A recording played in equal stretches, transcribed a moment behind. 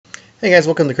Hey guys,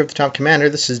 welcome to Cryptotop Commander.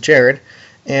 This is Jared,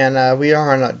 and we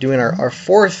are on, doing our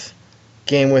fourth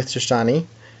game with Trostani.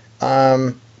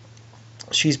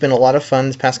 She's been a lot of fun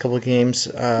this past couple of games.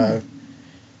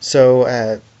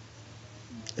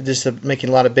 Just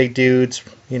making a lot of big dudes.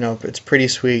 You know, it's pretty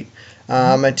sweet.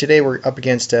 And today we're up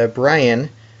against Brion,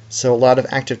 so a lot of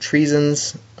active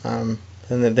treasons. And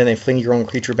then they fling your own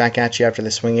creature back at you after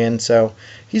they swing in. So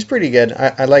he's pretty good.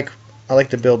 I like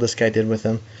the build this guy did with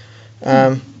him.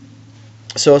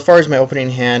 So as far as my opening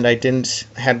hand, I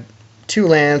had two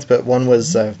lands, but one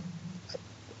was a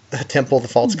Temple of the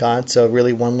False God, so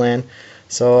really one land.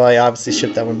 So I obviously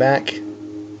shipped that one back.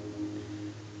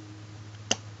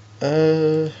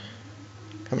 Come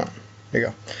on, there you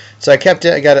go. So I kept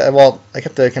it. I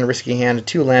kept the kind of risky hand, a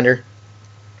two-lander,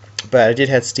 but I did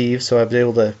have Steve, so I was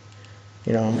able to,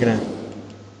 I'm gonna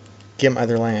get my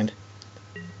other land.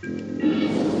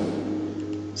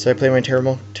 So I play my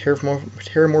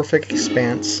Terramorphic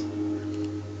Expanse.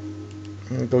 I'm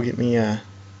going to go get me a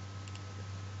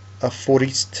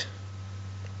Forest.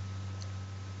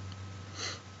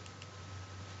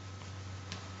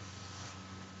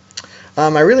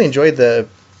 I really enjoyed your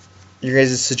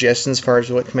guys' suggestions as far as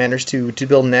what commanders to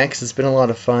build next. It's been a lot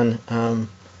of fun.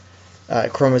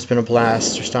 Chroma's been a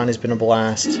blast. Trostani's been a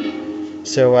blast.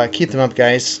 So keep them up,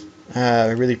 guys. I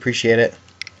really appreciate it.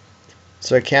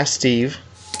 So I cast Steve.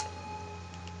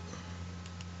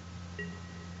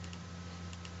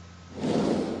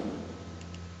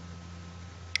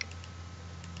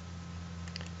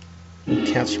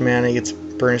 He taps for mana, he gets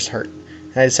Burnished Heart.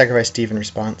 I had to sacrifice Steve in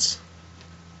response.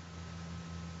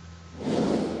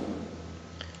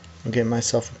 I'm getting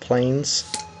myself a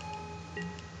Plains.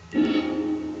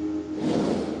 Then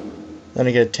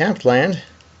I get a tapped land.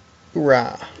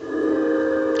 Hoorah!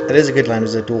 That is a good land,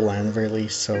 it's a dual land at the very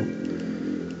least, so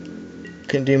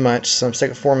couldn't do much, so I'm stuck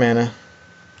at 4 mana.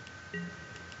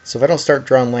 So if I don't start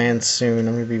drawing lands soon,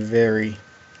 I'm going to be very,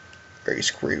 very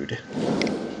screwed.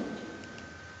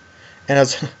 And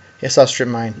I saw strip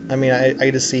mine. I mean, I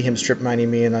get to see him strip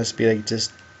mining me, and I'll just be like,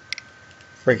 just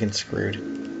freaking screwed.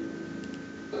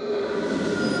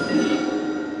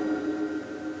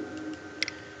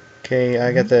 Okay,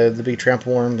 I got the big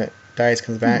trample worm that dies,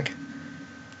 comes back.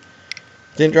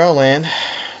 Didn't draw a land,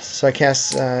 so I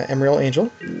cast Emerald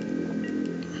Angel.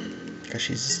 Gosh,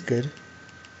 she's good.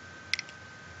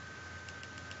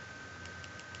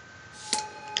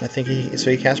 I think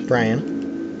he cast Brion.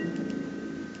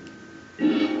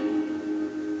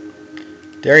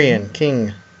 Darien,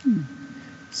 King.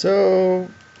 So,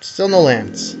 still no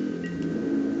lands.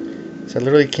 So I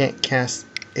literally can't cast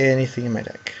anything in my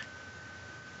deck.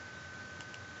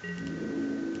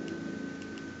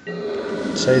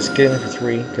 So I just get in there for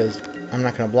 3, because I'm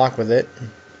not going to block with it.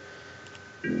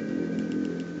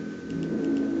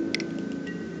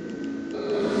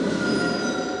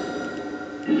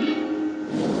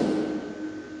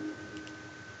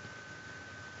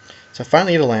 So I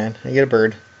finally get a land. I get a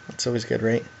bird. That's always good,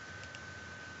 right?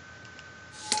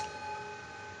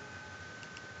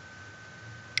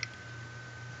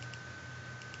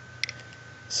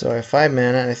 So I have 5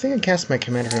 mana, and I think I cast my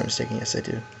commander if I'm not mistaken. Yes, I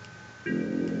do.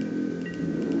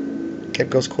 Kept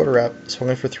Ghost Quarter up, swung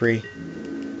in for 3.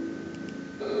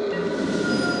 I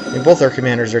mean, both our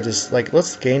commanders are just like,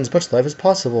 let's gain as much life as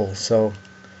possible, so...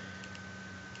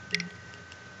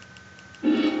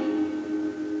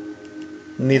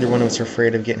 Neither one of us are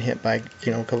afraid of getting hit by,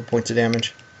 a couple points of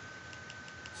damage.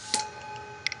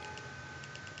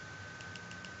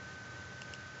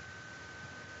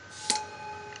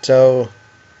 So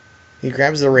he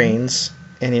grabs the reins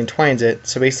and he entwines it.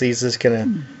 So basically he's just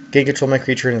gonna gain control of my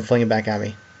creature and fling it back at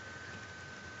me.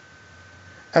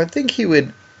 I would think he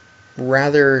would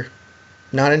rather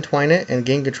not entwine it and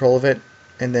gain control of it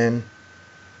and then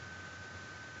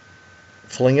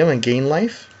fling him and gain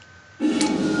life.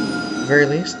 Very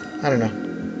least. I don't know.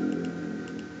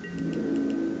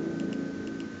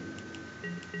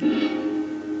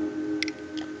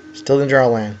 Still didn't draw a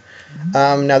land.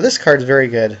 Now this card's very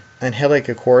good. Angelic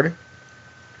Accord.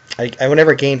 I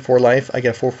whenever gain 4 life, I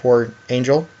get a 4/4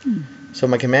 angel. So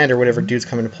my commander, whatever dudes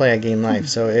come into play, I gain life.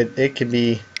 So it can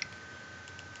be.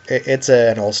 It's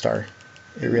an all-star.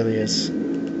 It really is.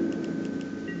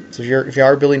 So if you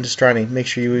are building Trostani, make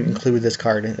sure you include this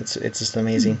card. It's just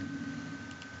amazing.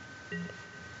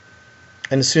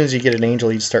 And as soon as you get an angel,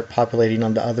 you start populating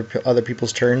on the other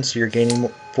people's turns. So you're gaining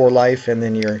 4 life, and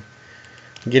then you're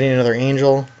getting another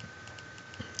angel.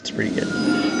 It's pretty good.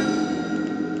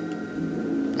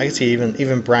 I can see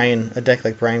even Brion, a deck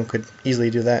like Brion, could easily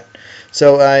do that.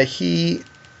 So he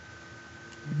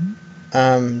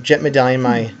Jet Medallion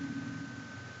my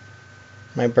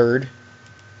bird.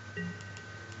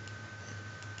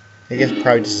 I guess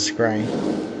probably just a scry.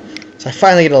 So I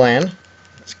finally get a land.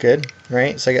 That's good,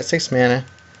 right? So I got 6 mana.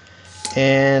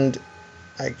 And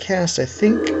I cast, I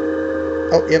think...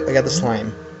 Oh, yep, I got the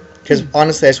slime. Because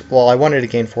honestly, I wanted to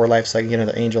gain 4 life so I can get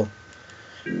another angel.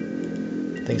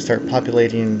 Things start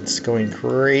populating and it's going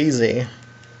crazy.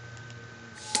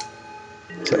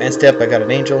 So end step, I got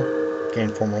an angel. Gain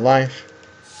 4 more life.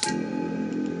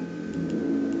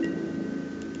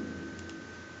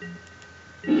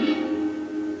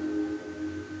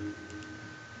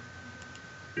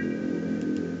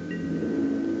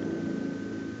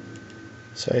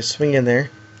 So I swing in there.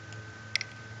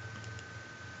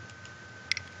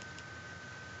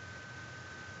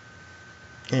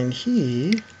 And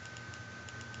he...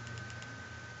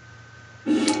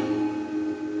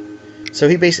 So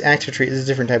he based active treason. This is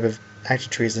a different type of active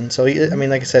treason. So he, I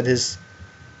mean, like I said, his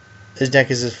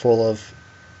deck is full of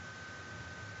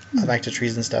active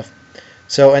treason stuff.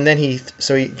 So and then he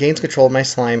gains control of my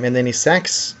slime, and then he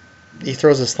throws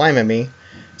a slime at me.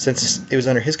 Since it was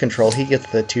under his control, he gets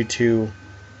the 2/2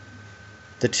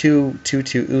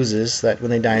 oozes that when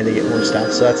they die they get more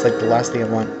stuff. So that's like the last thing I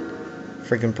want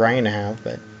freaking Brion to have.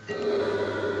 But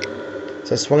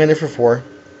so I swung in there for 4.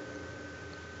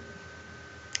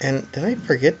 And did I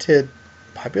forget to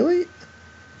populate?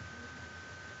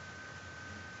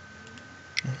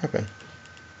 What happened?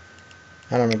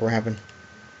 I don't remember what happened.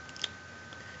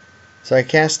 So I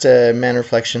cast a Mana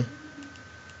Reflection.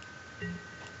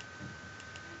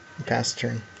 Pass the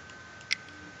turn.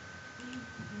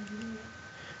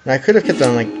 Now I could have kept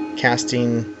on like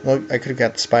casting. Well, I could have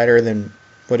got the spider, then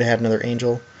would have had another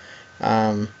angel.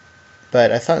 But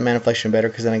I thought Mana Reflection better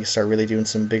because then I could start really doing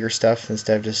some bigger stuff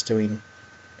instead of just doing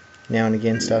now and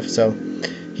again stuff. So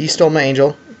he stole my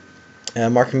angel,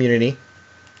 Mark Immunity.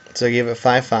 So I gave it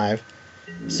 5/5.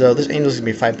 So this angel's gonna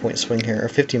be a 5-point swing here, or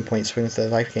 15-point swing with the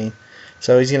life gain.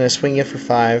 So he's gonna swing in for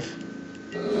 5.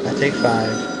 I take 5,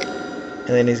 and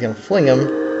then he's gonna fling him,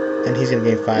 and he's gonna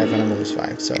gain 5, and I'm gonna lose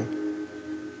 5. So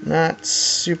not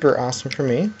super awesome for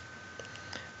me.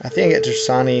 I think I get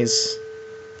Trostani's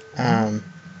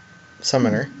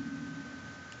Summoner,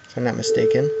 if I'm not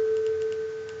mistaken.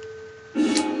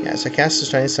 Yeah, so I cast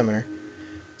Trostani's Summoner.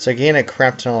 So I gain a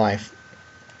crap ton of life.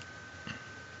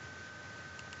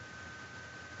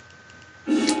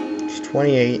 It's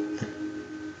 28.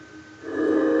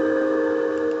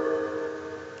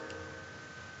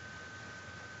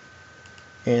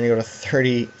 And I go to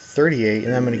 38,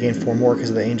 and I'm going to gain 4 more because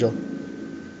of the angel.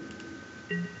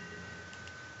 And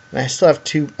I still have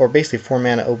 2, or basically 4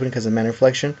 mana open because of Mana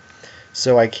Reflection.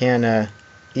 So I can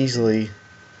easily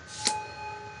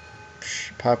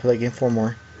populate, gain 4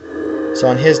 more. So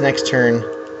on his next turn,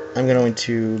 I'm going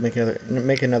to make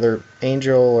another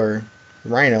angel or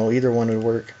rhino. Either one would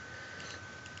work.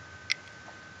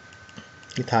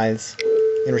 He tithes.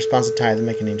 In response to tithe, I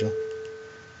make an angel.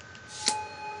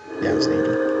 Yeah, it was an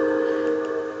angel.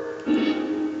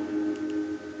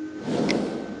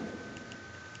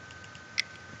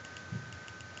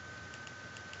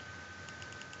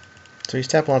 So he's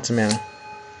tapping lots of mana.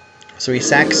 So he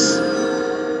sacks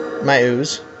my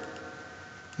ooze.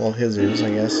 Well, his ooze,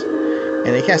 I guess.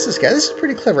 And he casts this guy. This is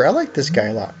pretty clever. I like this guy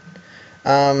a lot.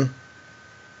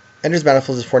 Enters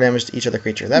battlefield is 4 damage to each other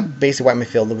creature. That basically wiped my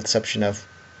field with the exception of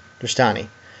Trostani.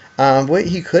 What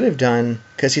he could have done,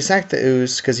 because he sacked the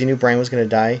ooze because he knew Brion was going to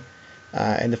die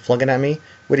and flung it at me,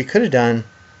 what he could have done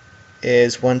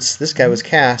is once this guy was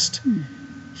cast,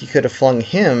 he could have flung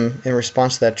him in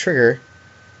response to that trigger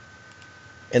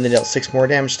and then dealt 6 more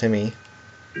damage to me,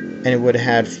 and it would have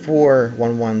had 4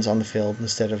 1/1s on the field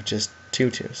instead of just 2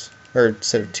 2s, or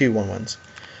instead of 2 1/1s.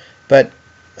 But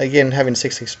again, having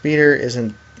 6/6 speeder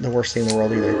isn't the worst thing in the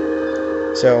world either.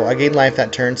 So I gained life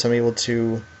that turn, so I'm able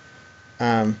to You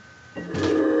can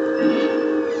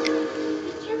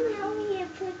help me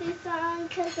put this on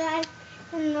because I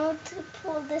don't know to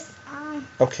pull this on.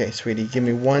 Okay, sweetie, give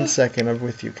me 1 second. I'm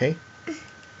with you, okay?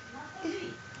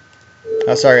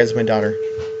 Oh, sorry, that's my daughter.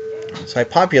 So I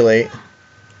populate.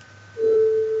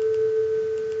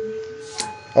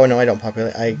 Oh no, I don't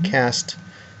populate. I cast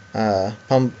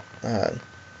Pumbred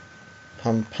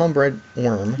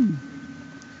Worm.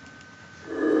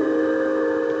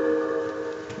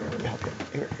 Let me help you.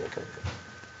 Here.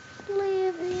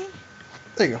 Leaving.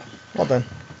 There you go. Well done.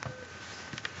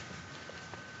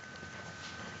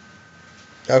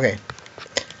 Okay.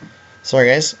 Sorry,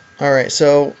 guys. Alright,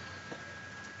 so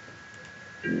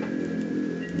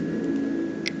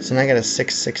now I got a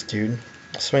 6/6 dude.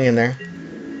 Swing in there.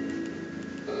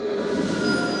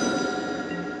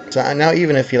 So now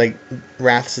even if he like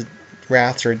wraths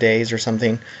or days or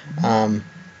something, I'm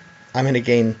gonna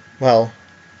gain, well,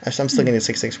 I'm still getting a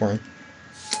 6/6 worm.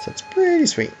 So it's pretty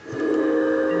sweet.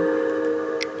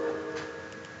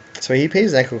 So he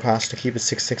pays an echo cost to keep a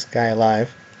 6/6 guy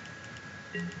alive.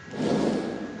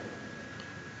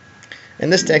 In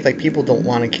this deck, like, people don't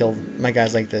want to kill my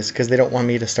guys like this because they don't want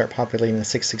me to start populating a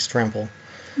 6/6 trample.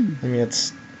 I mean,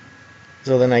 it's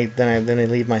so then I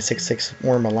leave my 6/6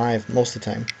 worm alive most of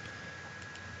the time.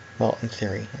 Well, in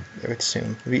theory, I would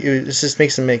assume. It just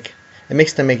makes them make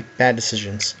bad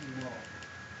decisions.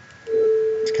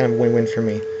 It's kind of a win-win for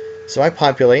me. So I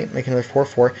populate, make another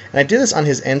 4/4, and I do this on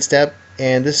his end step,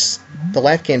 and the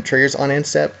life gain triggers on end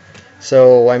step.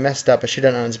 So I messed up. I should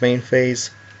have done it on his main phase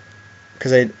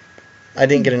because I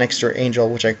didn't get an extra angel,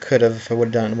 which I could have if I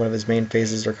would have done one of his main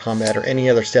phases or combat or any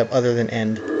other step other than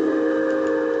end.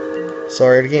 So I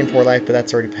already gained 4 life, but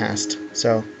that's already passed.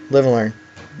 So live and learn.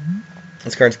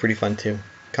 This card's pretty fun too.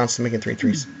 Constantly making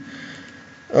 3/3s.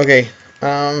 Okay.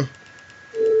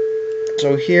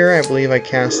 So here I believe I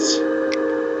cast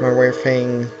my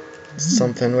Werefang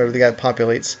something, whatever the guy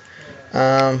populates.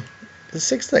 The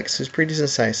 6/6 is pretty decent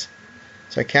size.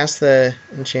 So I cast the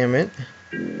enchantment.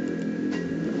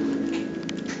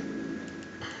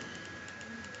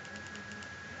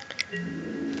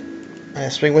 I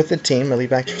swing with the team. I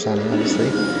leave back Trostani, obviously,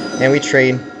 and we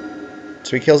trade.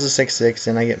 So he kills the 6/6,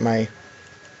 and I get my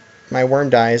worm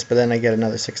dies, but then I get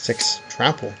another 6/6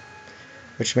 trample,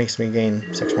 which makes me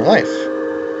gain 6 more life.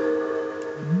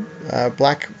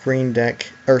 Black-green deck,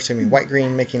 or excuse me,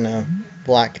 white-green making a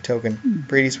black token.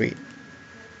 Pretty sweet.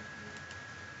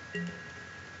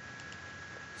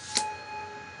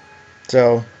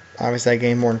 So obviously I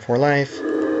gain more than 4 life.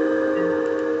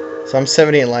 So I'm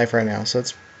 78 life right now, so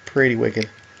it's pretty wicked.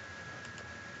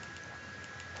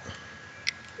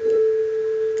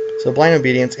 So blind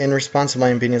obedience. In response to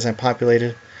blind obedience, I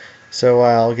populated. So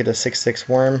I'll get a 6/6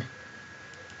 worm.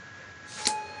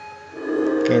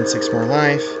 Gain 6 more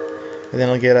life. And then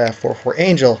I'll get a 4/4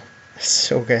 angel.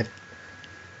 So good.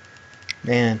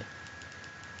 Man.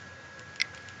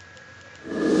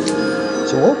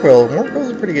 So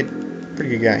Warquill's a pretty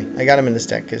good guy. I got him in this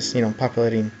deck because, you know,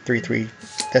 populating 3/3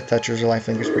 Death Touchers or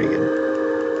Lifelink is pretty good.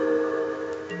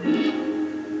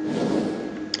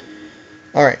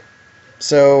 Alright.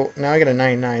 So now I got a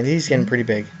 9/9. He's getting pretty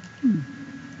big.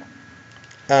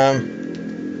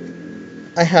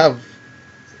 I have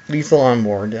lethal on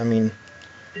board. I mean,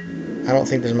 I don't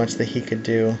think there's much that he could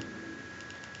do.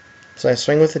 So I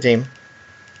swing with the team.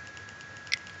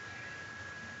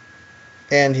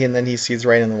 And then he sees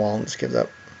right in the wall and just gives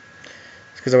up.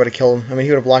 It's because I would have killed him. I mean,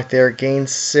 he would have blocked there. Gained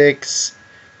 6.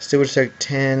 Still would have took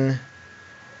 10.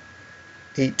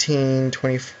 18,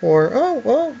 24. Oh,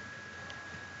 well.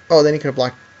 Oh, then he could have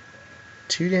blocked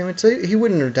 2 damage. So he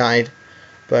wouldn't have died.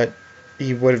 But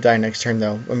he would have died next turn,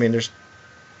 though. I mean, there's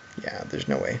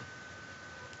no way.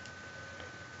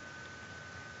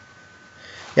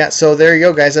 Yeah, so there you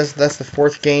go, guys. That's the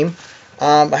 4th game.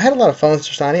 I had a lot of fun with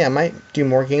Trostani. I might do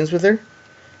more games with her.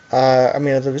 I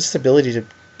mean, this ability to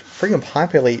freaking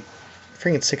populate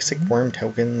freaking 6/6 worm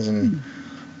tokens and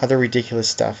other ridiculous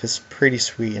stuff is pretty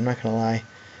sweet. I'm not gonna lie.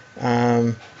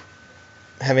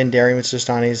 Having Daring with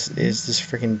Trostani is just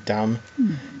freaking dumb.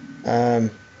 I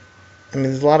mean,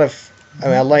 there's a lot of. I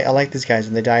mean, I like these guys.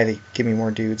 When they die, they give me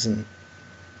more dudes, and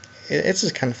it's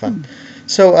just kind of fun.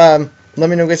 So let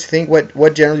me know what you guys think.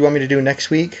 What generally you want me to do next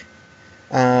week?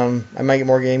 I might get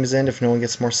more games in if no one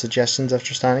gets more suggestions of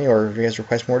Trostani, or if you guys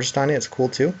request more Trostani, it's cool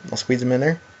too. I'll squeeze them in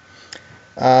there.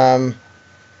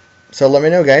 So let me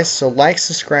know, guys. So like,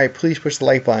 subscribe. Please push the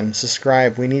like button.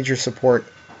 Subscribe. We need your support.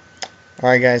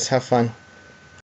 Alright, guys. Have fun.